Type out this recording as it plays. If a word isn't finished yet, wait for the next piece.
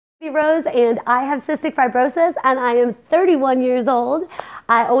Rose, and I have cystic fibrosis, and I am 31 years old.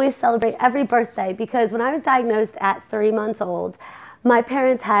 I always celebrate every birthday because when I was diagnosed at 3 months old, my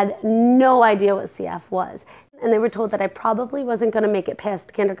parents had no idea what CF was. And they were told that I probably wasn't going to make it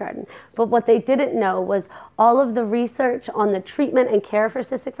past kindergarten. But what they didn't know was all of the research on the treatment and care for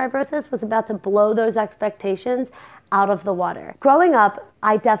cystic fibrosis was about to blow those expectations out of the water. Growing up,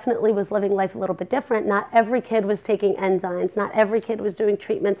 I definitely was living life a little bit different. Not every kid was taking enzymes. Not every kid was doing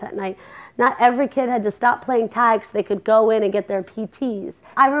treatments at night. Not every kid had to stop playing tag so they could go in and get their PTs.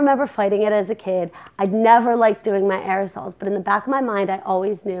 I remember fighting it as a kid. I'd never liked doing my aerosols, but in the back of my mind, I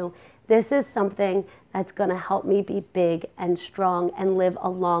always knew this is something that's going to help me be big and strong and live a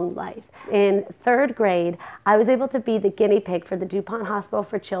long life. In 3rd grade, I was able to be the guinea pig for the DuPont Hospital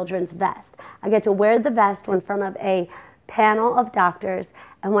for Children's vest. I get to wear the vest in front of a panel of doctors,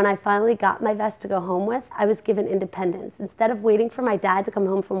 and when I finally got my vest to go home with, I was given independence. Instead of waiting for my dad to come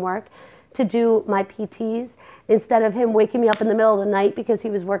home from work to do my PTs, instead of him waking me up in the middle of the night because he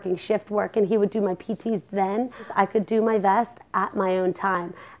was working shift work and he would do my PTs then, I could do my vest at my own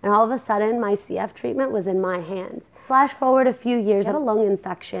time. And all of a sudden, my CF treatment was in my hands. Flash forward a few years, I had a lung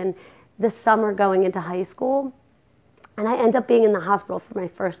infection this summer going into high school, and I end up being in the hospital for my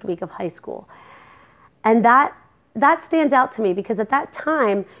first week of high school. And that stands out to me because at that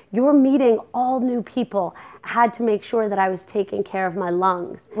time, you're meeting all new people. I had to make sure that I was taking care of my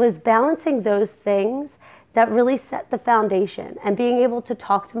lungs. It was balancing those things that really set the foundation, and being able to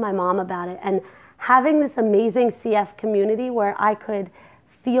talk to my mom about it and having this amazing CF community where I could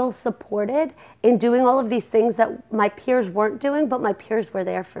feel supported in doing all of these things that my peers weren't doing, but my peers were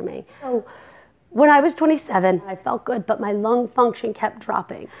there for me. So when I was 27, I felt good, but my lung function kept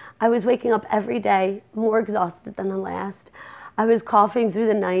dropping. I was waking up every day more exhausted than the last. I was coughing through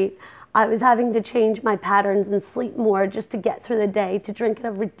the night. I was having to change my patterns and sleep more just to get through the day, to drink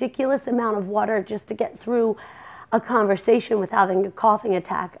a ridiculous amount of water just to get through a conversation without having a coughing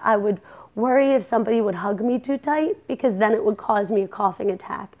attack. I would worry if somebody would hug me too tight because then it would cause me a coughing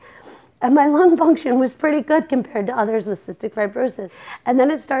attack. And my lung function was pretty good compared to others with cystic fibrosis. And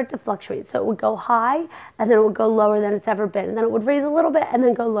then it started to fluctuate. So it would go high, and then it would go lower than it's ever been. And then it would raise a little bit, and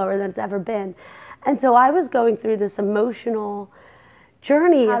then go lower than it's ever been. And so I was going through this emotional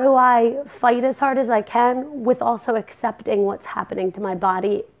journey. How do I fight as hard as I can with also accepting what's happening to my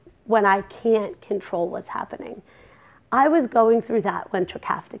body when I can't control what's happening? I was going through that when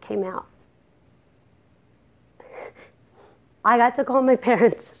Trikafta came out. I got to call my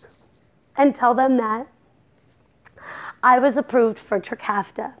parents and tell them that I was approved for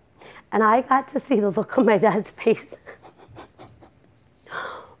Trikafta, and I got to see the look on my dad's face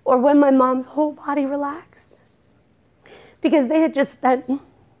or when my mom's whole body relaxed, because they had just spent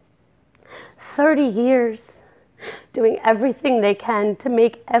 30 years doing everything they can to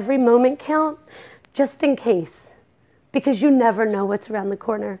make every moment count, just in case, because you never know what's around the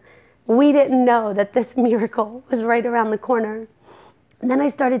corner. We didn't know that this miracle was right around the corner. And then I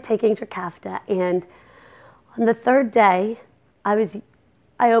started taking Trikafta, and on the 3rd day,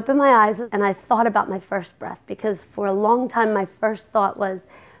 I opened my eyes and I thought about my first breath, because for a long time my first thought was,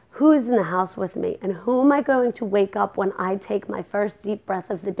 who's in the house with me, and who am I going to wake up when I take my first deep breath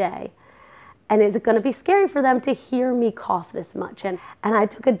of the day? And is it going to be scary for them to hear me cough this much? And I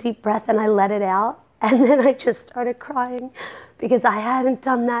took a deep breath and I let it out, and then I just started crying because I hadn't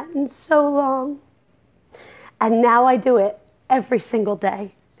done that in so long. And now I do it every single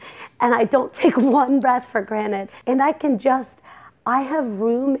day. And I don't take one breath for granted. And I have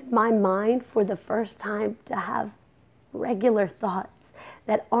room in my mind for the first time to have regular thoughts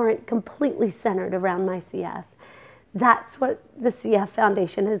that aren't completely centered around my CF. That's what the CF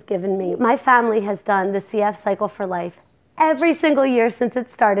Foundation has given me. My family has done the CF Cycle for Life every single year since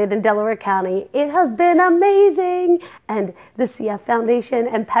it started in Delaware County. It has been amazing. And the CF Foundation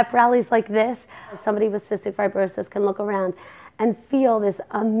and Pep Rallies like this, somebody with cystic fibrosis can look around and feel this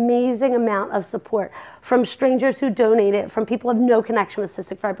amazing amount of support from strangers who donate it, from people who have no connection with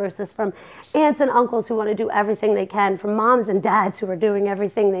cystic fibrosis, from aunts and uncles who want to do everything they can, from moms and dads who are doing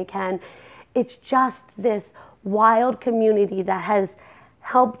everything they can. It's just this wild community that has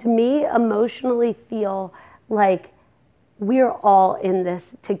helped me emotionally feel like we're all in this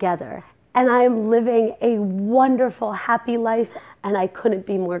together. And I am living a wonderful, happy life, and I couldn't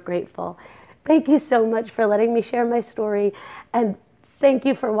be more grateful. Thank you so much for letting me share my story, and thank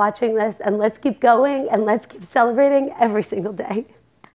you for watching this, and let's keep going, and let's keep celebrating every single day.